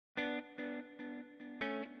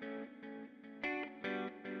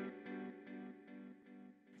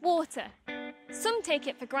Water. Some take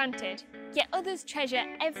it for granted, yet others treasure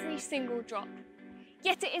every single drop.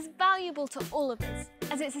 Yet it is valuable to all of us,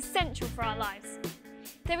 as it's essential for our lives.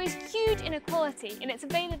 There is huge inequality in its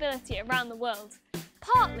availability around the world,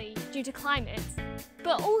 partly due to climate,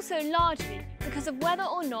 but also largely because of whether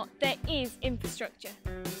or not there is infrastructure.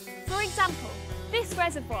 For example, this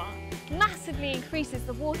reservoir massively increases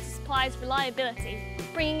the water supply's reliability,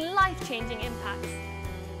 bringing life-changing impacts.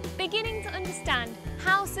 Beginning to understand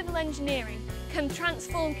how civil engineering can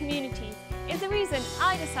transform communities is the reason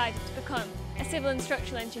I decided to become a civil and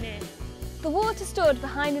structural engineer. The water stored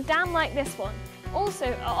behind a dam like this one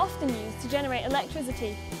also are often used to generate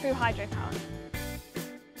electricity through hydropower.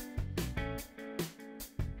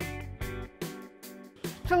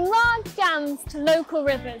 From large dams to local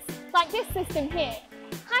rivers, like this system here,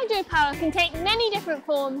 hydropower can take many different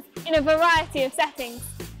forms in a variety of settings.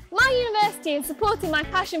 My university has supported my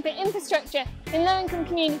passion for infrastructure in low-income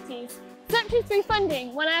communities, such as through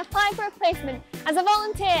funding when I applied for a placement as a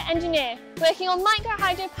volunteer engineer working on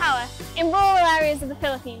micro-hydropower in rural areas of the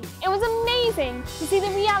Philippines. It was amazing to see the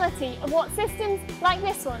reality of what systems like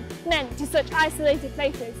this one meant to such isolated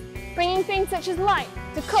places, bringing things such as light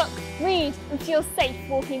to cook, read and feel safe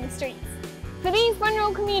walking the streets. For these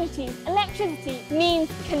vulnerable communities, electricity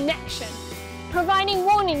means connection, providing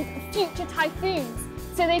warnings of future typhoons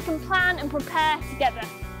so they can plan and prepare together.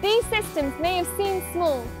 These systems may have seemed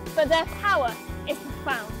small, but their power is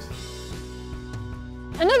profound.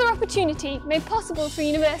 Another opportunity made possible for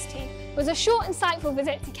university was a short insightful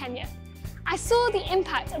visit to Kenya. I saw the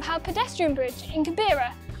impact of how a pedestrian bridge in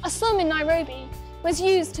Kibera, a slum in Nairobi, was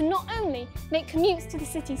used to not only make commutes to the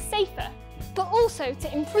city safer, but also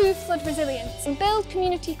to improve flood resilience and build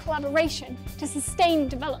community collaboration to sustain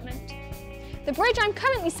development. The bridge I'm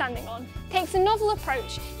currently standing on takes a novel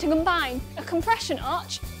approach to combine a compression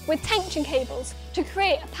arch with tension cables to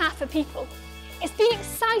create a path for people. It's been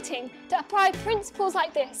exciting to apply principles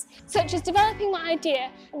like this, such as developing my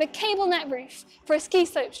idea of a cable net roof for a ski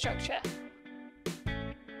slope structure.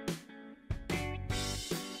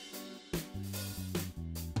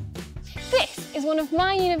 This is one of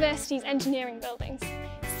my university's engineering buildings.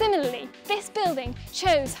 Similarly, this building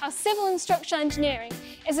shows how civil and structural engineering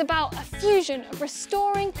is about a fusion of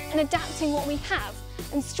restoring and adapting what we have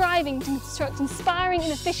and striving to construct inspiring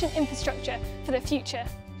and efficient infrastructure for the future.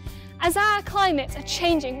 As our climates are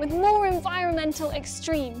changing with more environmental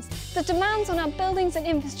extremes, the demands on our buildings and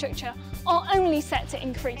infrastructure are only set to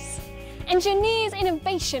increase. Engineers'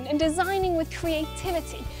 innovation and designing with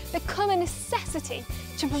creativity become a necessity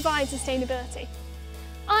to provide sustainability.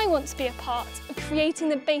 I want to be a part of creating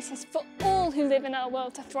the basis for all who live in our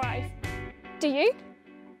world to thrive. Do you?